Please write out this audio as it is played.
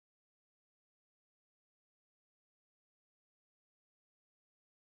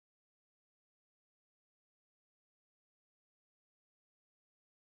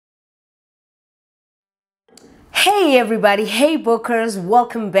Hey everybody, hey bookers,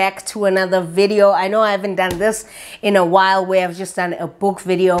 welcome back to another video. I know I haven't done this in a while where I've just done a book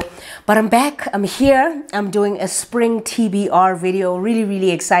video, but I'm back, I'm here, I'm doing a spring TBR video. Really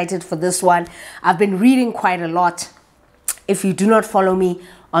excited for this one. I've been reading quite a lot. If you do not follow me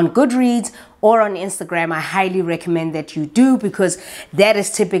on Goodreads or on Instagram, I highly recommend that you do, because that is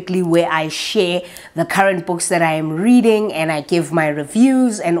typically where I share the current books that I am reading and I give my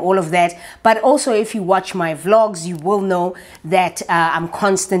reviews and all of that. But also, if you watch my vlogs, you will know that I'm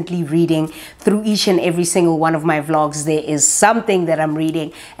constantly reading. Through each and every single one of my vlogs, there is something that I'm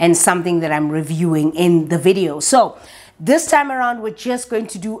reading and something that I'm reviewing in the video. So this time around, we're just going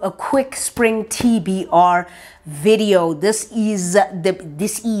to do a quick spring TBR video. These are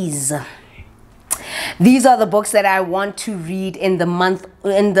the books that I want to read in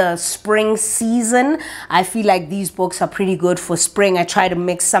the spring season. I feel like these books are pretty good for spring. I try to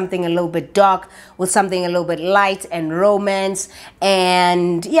mix something a little bit dark with something a little bit light and romance,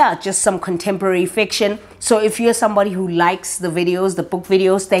 and yeah, just some contemporary fiction. So if you're somebody who likes the videos, the book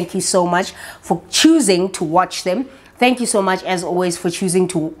videos, thank you so much for choosing to watch them. Thank you so much, as always, for choosing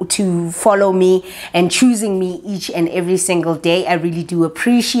to follow me and choosing me each and every single day. I really do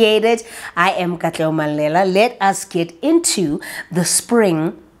appreciate it. I am Katleho Channel. Let us get into the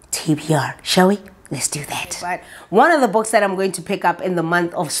spring TBR, shall we? Let's do that. But one of the books that I'm going to pick up in the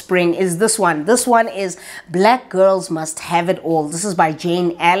month of spring is this one. This one is Black Girls Must Have It All. This is by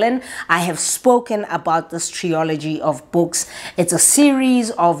Jane Allen. I have spoken about this trilogy of books. It's a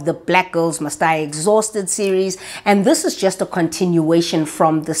series of the Black Girls Must Die Exhausted series, and this is just a continuation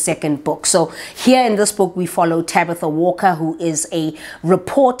from the second book. So here in this book, we follow Tabitha Walker, who is a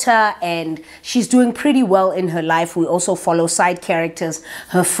reporter, and she's doing pretty well in her life. We also follow side characters,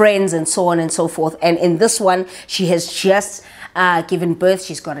 her friends, and so on and so forth. And in this one, she has just given birth.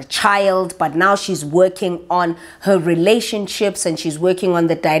 She's got a child, but now she's working on her relationships, and she's working on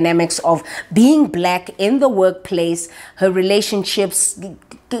the dynamics of being black in the workplace, her relationships,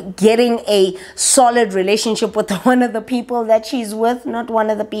 getting a solid relationship with one of the people that she's with, not one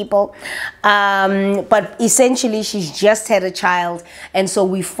of the people, but essentially she's just had a child, and so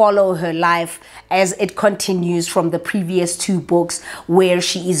we follow her life as it continues from the previous two books, where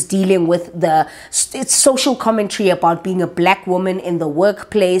she is dealing with it's social commentary about being a black woman in the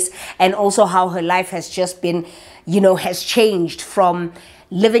workplace, and also how her life has just been, has changed from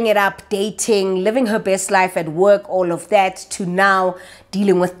living it up, dating, living her best life at work, all of that, to now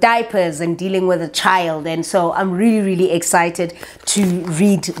dealing with diapers and dealing with a child. And so I'm really excited to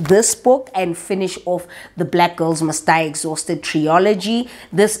read this book and finish off the Black Girls Must Die Exhausted trilogy.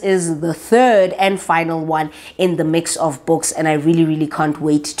 This is the third and final one in the mix of books, and I really can't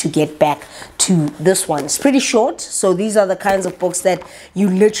wait to get back to this one. It's pretty short, so these are the kinds of books that you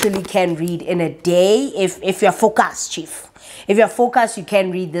literally can read in a day if you're focused, chief. If you're focused, you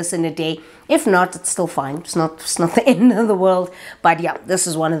can read this in a day. If not, it's still fine. It's not the end of the world. But yeah, this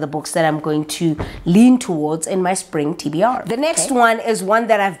is one of the books that I'm going to lean towards in my spring TBR. The next one is one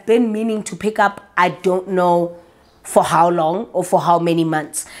that I've been meaning to pick up. I don't know for how long or for how many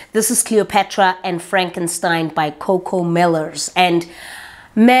months. This is Cleopatra and Frankenstein by Coco Mellers. And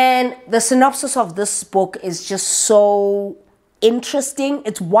man, the synopsis of this book is just so interesting.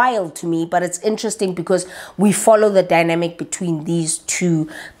 It's wild to me, but it's interesting because we follow the dynamic between these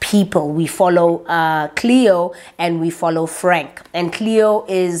two people. We follow Cleo and we follow Frank. And Cleo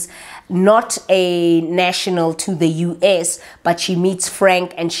is not a national to the US, but she meets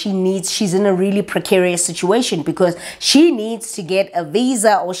Frank, and she's in a really precarious situation because she needs to get a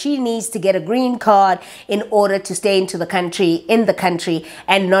visa, or she needs to get a green card in order to stay in the country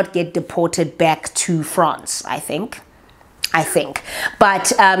and not get deported back to France, I think.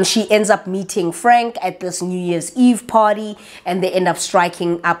 But she ends up meeting Frank at this New Year's Eve party, and they end up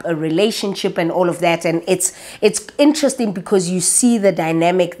striking up a relationship and all of that. And it's interesting because you see the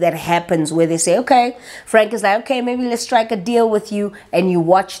dynamic that happens where they say, okay, Frank is like, okay, maybe let's strike a deal with you, and you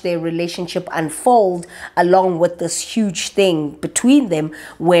watch their relationship unfold along with this huge thing between them,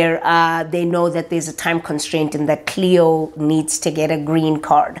 where they know that there's a time constraint and that Cleo needs to get a green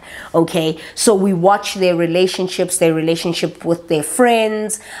card. Okay, so we watch their relationship with their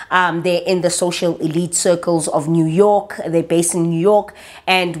friends. They're in the social elite circles of New York. They're based in New York,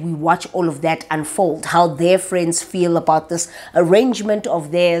 and we watch all of that unfold, how their friends feel about this arrangement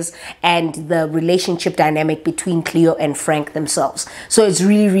of theirs and the relationship dynamic between Cleo and Frank themselves. So it's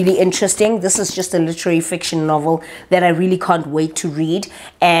really interesting. This is just a literary fiction novel that I really can't wait to read,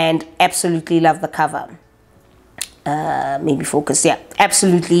 and absolutely love the cover. Maybe focus. Yeah,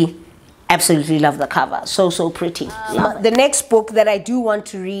 absolutely Absolutely love the cover. So pretty. The next book that I do want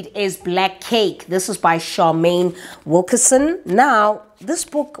to read is Black Cake. This is by Charmaine Wilkerson. Now, this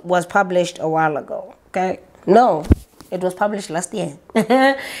book was published a while ago, okay? No, it was published last year.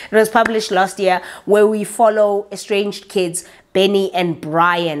 It was published last year, where we follow estranged kids, Benny and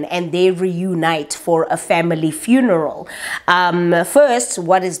Brian, and they reunite for a family funeral. First,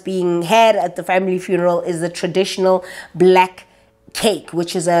 what is being had at the family funeral is the traditional black cake,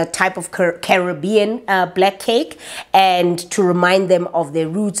 which is a type of Caribbean black cake, and to remind them of their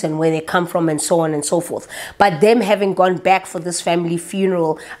roots and where they come from and so on and so forth. But them having gone back for this family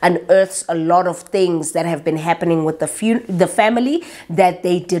funeral unearths a lot of things that have been happening with the family that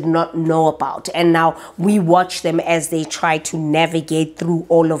they did not know about. And now we watch them as they try to navigate through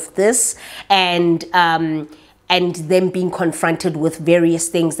all of this, and them being confronted with various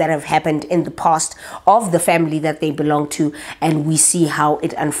things that have happened in the past of the family that they belong to, and we see how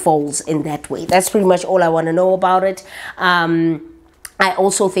it unfolds in that way. That's pretty much all I want to know about it. I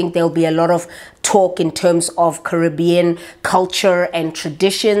also think there'll be a lot of talk in terms of Caribbean culture and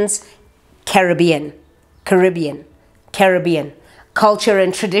traditions. Caribbean culture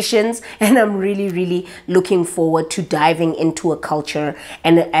and traditions, and I'm really looking forward to diving into a culture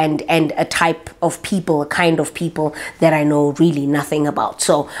and a type of people, a kind of people that I know really nothing about.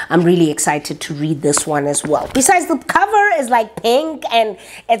 So I'm really excited to read this one as well. Besides, the cover is like pink, and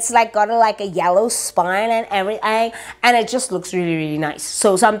it's like got a yellow spine and everything, and it just looks really nice.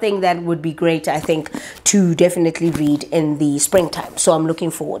 So something that would be great, I think, to definitely read in the springtime. So I'm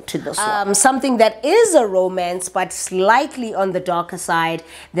looking forward to this one. Something that is a romance but slightly on the darker side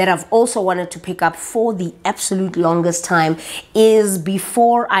that I've also wanted to pick up for the absolute longest time is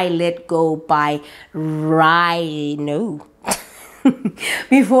Before I Let Go by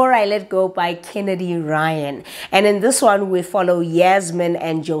Before I Let Go by Kennedy Ryan. And in this one, we follow Yasmin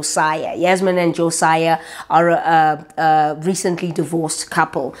and Josiah. Yasmin and Josiah are a recently divorced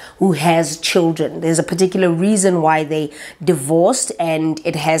couple who has children. There's a particular reason why they divorced, and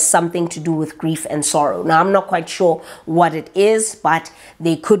it has something to do with grief and sorrow. Now, I'm not quite sure what it is, but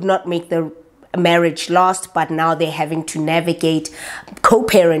they could not make the marriage last, but now they're having to navigate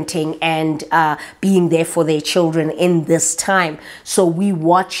co-parenting and being there for their children in this time. So we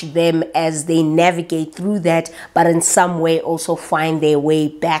watch them as they navigate through that, but in some way also find their way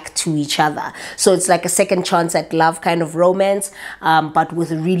back to each other. So it's like a second chance at love kind of romance, but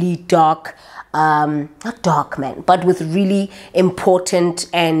with really dark, not dark, man, but with really important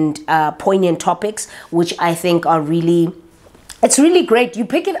and poignant topics, which I think are it's really great. You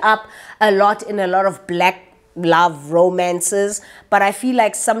pick it up a lot in a lot of black love romances, but I feel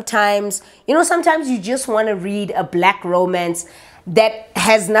like sometimes you just want to read a black romance that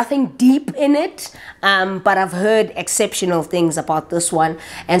has nothing deep in it, but I've heard exceptional things about this one,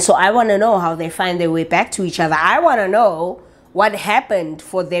 and so I want to know how they find their way back to each other. I want to know what happened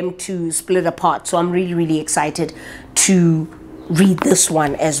for them to split apart. So I'm really excited to read this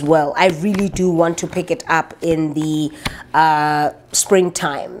one as well. I really do want to pick it up in the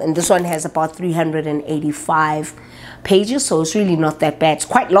springtime, and this one has about 385 pages, so it's really not that bad. It's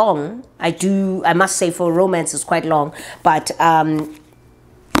quite long. I must say, for romance it's quite long, but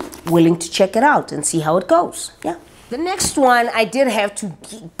willing to check it out and see how it goes. Yeah. The next one, I did have to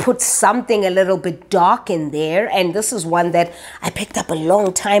put something a little bit dark in there, and this is one that I picked up a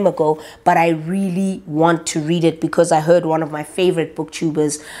long time ago, but I really want to read it because I heard one of my favorite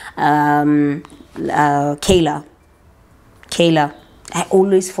booktubers, Kayla. I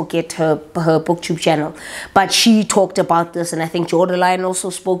always forget her booktube channel, but she talked about this, and I think Jordan also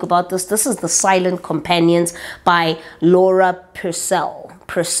spoke about this. This is The Silent Companions by Laura Purcell.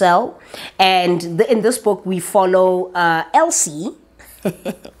 And in this book we follow Elsie,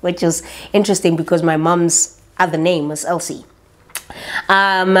 which is interesting because my mom's other name was Elsie.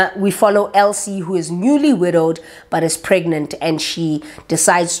 We follow Elsie, who is newly widowed but is pregnant, and she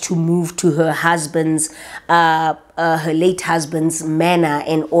decides to move to her late husband's manor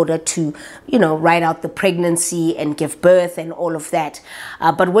in order to, ride out the pregnancy and give birth and all of that.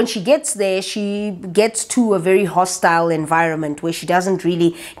 But when she gets there, she gets to a very hostile environment where she doesn't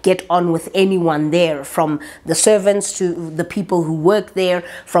really get on with anyone there, from the servants to the people who work there,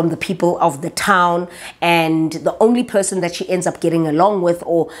 from the people of the town. And the only person that she ends up getting along with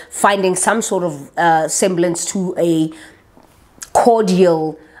or finding some sort of semblance to a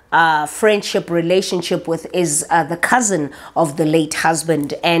cordial friendship relationship with is the cousin of the late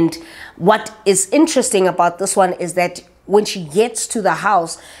husband. And what is interesting about this one is that when she gets to the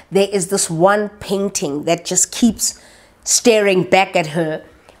house, there is this one painting that just keeps staring back at her,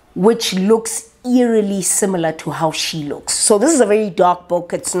 which looks eerily similar to how she looks. So this is a very dark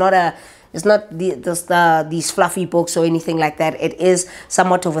book. It's not a It's not these fluffy books or anything like that. It is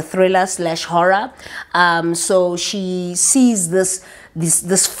somewhat of a thriller / horror. So she sees this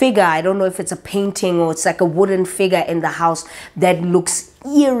figure. I don't know if it's a painting or it's like a wooden figure in the house that looks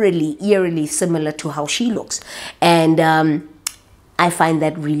eerily similar to how she looks. And I find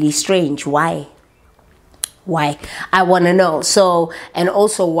that really strange. Why? I want to know. So, and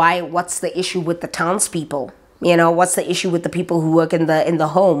also what's the issue with the townspeople? You know, what's the issue with the people who work in the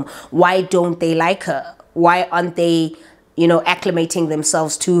home? Why don't they like her? Why aren't they, you know, acclimating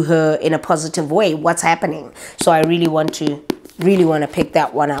themselves to her in a positive way? What's happening? So I really want to pick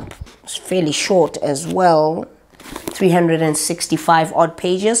that one up. It's fairly short as well. 365 odd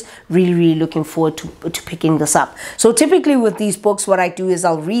pages. Really looking forward to picking this up. So typically with these books, what I do is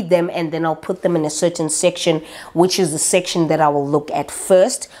I'll read them and then I'll put them in a certain section, which is the section that I will look at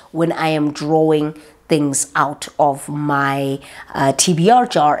first when I am drawing things out of my TBR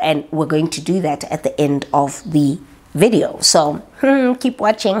jar, and we're going to do that at the end of the video. So keep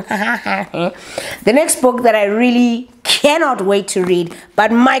watching. The next book that I really cannot wait to read,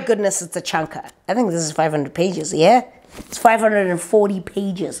 but my goodness, it's a chunker. I think this is 500 pages. Yeah, it's 540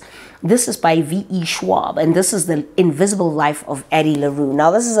 pages. This is by V.E. Schwab, and this is The Invisible Life of Addie LaRue.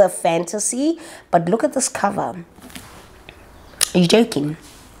 Now this is a fantasy, but look at this cover. Are you joking?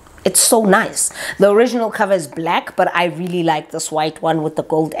 It's so nice. The original cover is black, but I really like this white one with the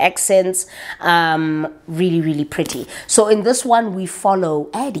gold accents. Really pretty. So in this one, we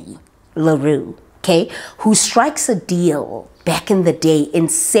follow Addie LaRue, okay, who strikes a deal back in the day in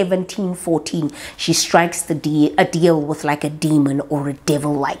 1714. She strikes a deal with like a demon or a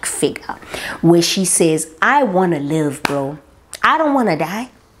devil-like figure, where she says, I want to live, bro. I don't want to die.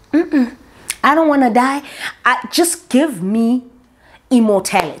 I don't want to die. Just give me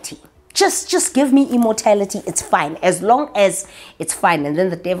immortality. Just give me immortality. It's fine, as long as it's fine. And then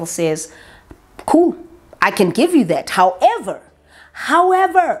the devil says, cool, I can give you that. However,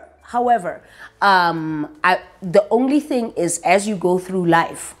 the only thing is, as you go through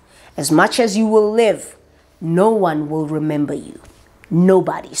life, as much as you will live, no one will remember you.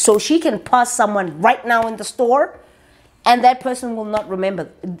 Nobody. So she can pass someone right now in the store and that person will not remember.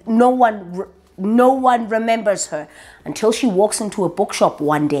 No one remembers her until she walks into a bookshop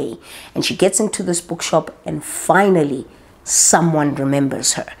one day, and she gets into this bookshop and finally someone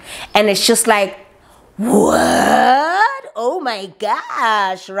remembers her. And it's just like, what? Oh my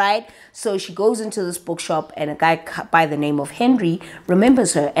gosh, right? So she goes into this bookshop and a guy by the name of Henry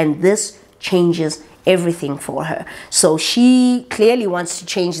remembers her, and this changes everything for her. So she clearly wants to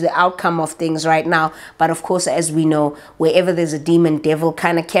change the outcome of things right now, but of course, as we know, wherever there's a demon devil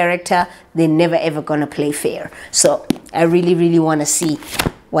kind of character, they're never ever gonna play fair. So I really want to see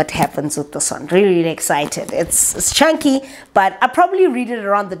what happens with this one. Really excited. It's chunky, but I'll probably read it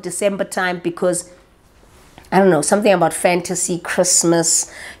around the December time, because I don't know, something about fantasy,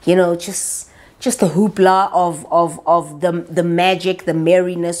 Christmas, you know, just the hoopla of the magic, the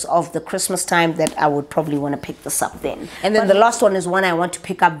merriness of the Christmas time, that I would probably want to pick this up then. And then the last one is one I want to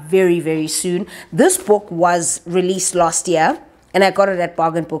pick up very soon. This book was released last year, and I got it at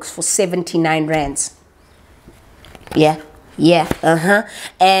Bargain Books for 79 rands. Yeah.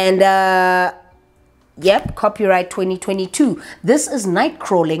 And yep, copyright 2022. This is Night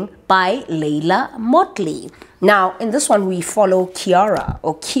Crawling by Layla Motley. Now, in this one, we follow Kira.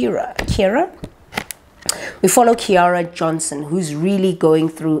 We follow Kiara Johnson, who's really going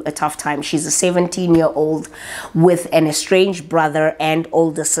through a tough time. She's a 17-year-old with an estranged brother and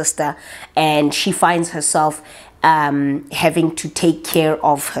older sister, and she finds herself having to take care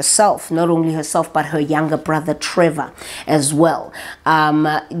of herself, not only herself, but her younger brother Trevor as well.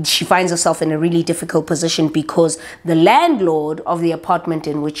 She finds herself in a really difficult position because the landlord of the apartment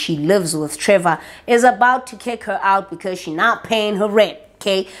in which she lives with Trevor is about to kick her out because she's not paying her rent.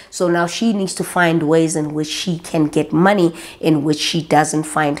 Okay, so now she needs to find ways in which she can get money, in which she doesn't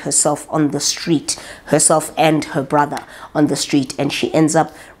find herself on the street, herself and her brother on the street, and she ends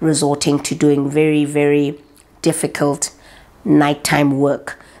up resorting to doing very difficult nighttime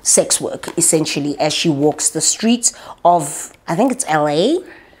work, sex work, essentially, as she walks the streets of, I think it's LA.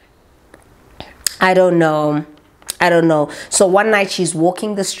 I don't know. So one night she's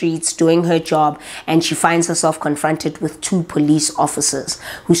walking the streets doing her job, and she finds herself confronted with two police officers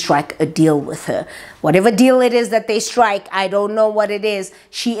who strike a deal with her. Whatever deal it is that they strike, I don't know what it is.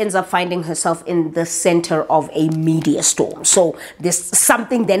 She ends up finding herself in the center of a media storm. So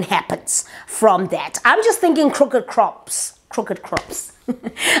something then happens from that. I'm just thinking crooked crops.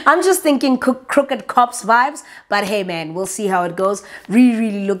 I'm just thinking crooked cops vibes, but hey man, we'll see how it goes.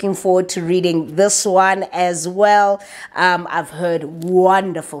 Really looking forward to reading this one as well. I've heard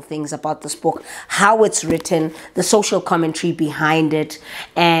wonderful things about this book, how it's written, the social commentary behind it,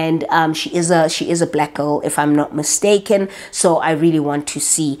 and she is a black girl, if I'm not mistaken, so I really want to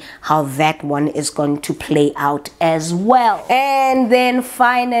see how that one is going to play out as well. And then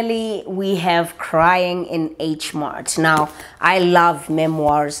finally we have Crying in H Mart. Now, I love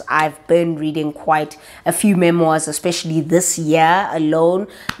memoirs. I've been reading quite a few memoirs, especially this year alone.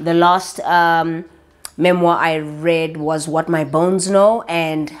 The last memoir I read was What My Bones Know,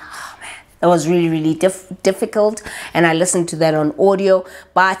 and oh man, it was really difficult, and I listened to that on audio,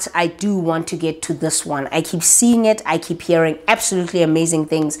 but I do want to get to this one. I keep seeing it, I keep hearing absolutely amazing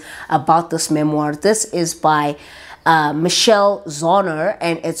things about this memoir. This is by Michelle Zauner,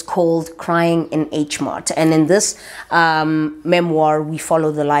 and it's called Crying in H Mart. And in this memoir, we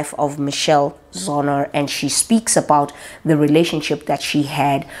follow the life of Michelle Zauner, and she speaks about the relationship that she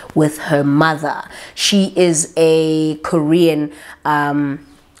had with her mother. She is a Korean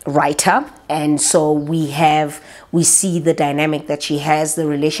writer, and so we see the dynamic that she has, the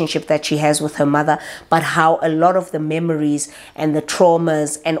relationship that she has with her mother, but how a lot of the memories and the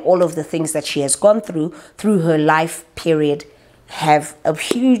traumas and all of the things that she has gone through her life period have a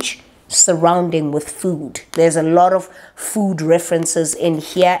huge surrounding with food. There's a lot of food references in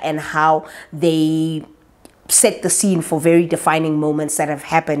here, and how they set the scene for very defining moments that have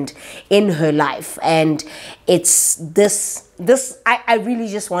happened in her life. And it's this I really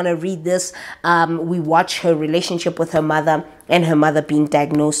just want to read this. We watch her relationship with her mother, and her mother being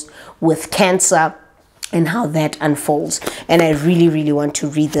diagnosed with cancer, and how that unfolds. And I really want to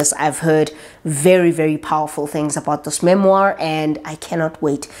read this. I've heard very powerful things about this memoir, and I cannot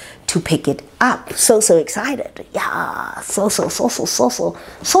wait to pick it up. So excited. Yeah, so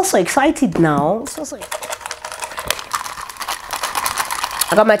excited now.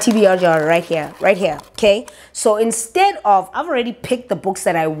 I got my TBR jar right here, okay? So instead of, I've already picked the books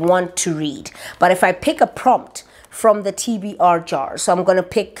that I want to read, but if I pick a prompt from the TBR jar, so I'm gonna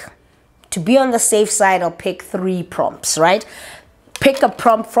pick, to be on the safe side, I'll pick 3 prompts, right? Pick a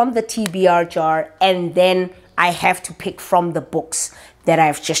prompt from the TBR jar, and then I have to pick from the books that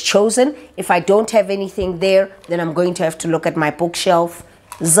I've just chosen. If I don't have anything there, then I'm going to have to look at my bookshelf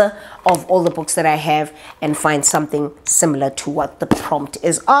of all the books that I have and find something similar to what the prompt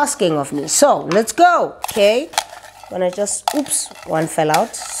is asking of me. So let's go. Okay, when I just, oops, one fell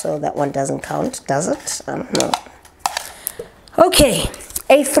out, so that one doesn't count, does it? I don't know. Okay,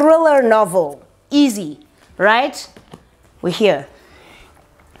 a thriller novel. Easy, right? We're here.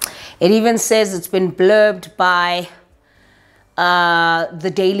 It even says it's been blurbed by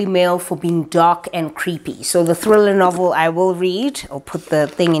the Daily Mail for being dark and creepy. So the thriller novel I will read, I'll put the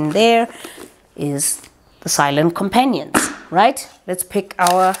thing in there, is The Silent Companions, right? Let's pick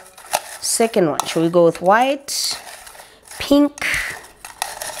our second one. Shall we go with white, pink,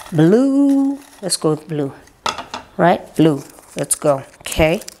 blue? Let's go with blue, right? Blue. Let's go.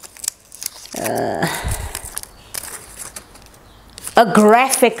 Okay. A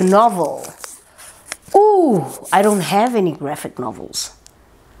graphic novel. Ooh, I don't have any graphic novels.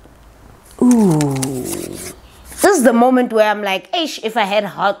 Ooh. This is the moment where I'm like, ish, if I had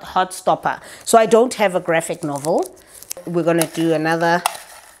hot stopper. So I don't have a graphic novel. We're gonna do another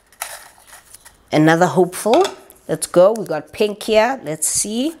hopeful. Let's go. We got pink here. Let's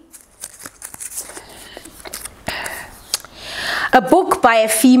see. A book by a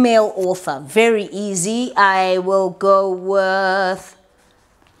female author. Very easy. I will go with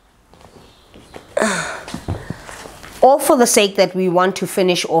all for the sake that we want to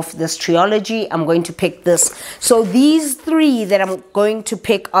finish off this trilogy. I'm going to pick this. So these 3 that I'm going to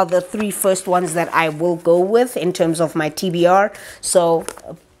pick are the 3 first ones that I will go with in terms of my TBR. So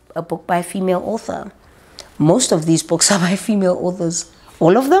a book by a female author. Most of these books are by female authors.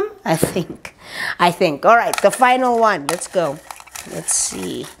 All of them? I think. All right, the final one. Let's go. Let's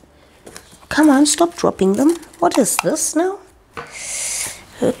see. Come on, stop dropping them. What is this now?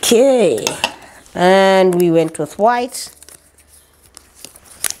 Okay. And we went with white.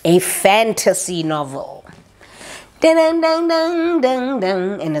 A fantasy novel. Dun, dun, dun, dun, dun,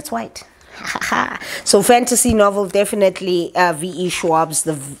 dun, and it's white. So fantasy novel, definitely V.E. Schwab's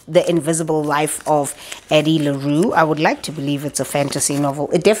The Invisible Life of Eddie LaRue. I would like to believe it's a fantasy novel.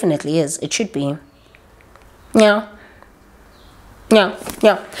 It definitely is. It should be. Yeah.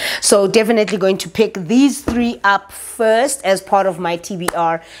 Yeah. So definitely going to pick these 3 up first as part of my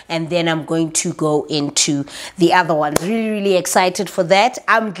TBR, and then I'm going to go into the other ones. Really excited for that.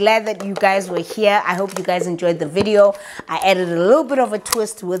 I'm glad that you guys were here. I hope you guys enjoyed the video. I added a little bit of a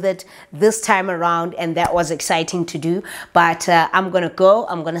twist with it this time around, and that was exciting to do. But I'm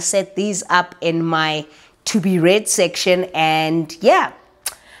gonna set these up in my to be read section, and yeah,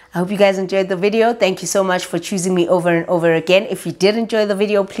 I hope you guys enjoyed the video. Thank you so much for choosing me over and over again. If you did enjoy the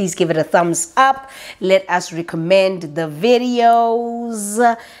video, please give it a thumbs up. Let us recommend the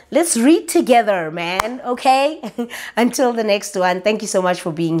videos. Let's read together, man, okay? Until the next one, thank you so much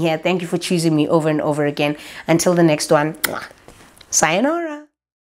for being here. Thank you for choosing me over and over again. Until the next one, sayonara.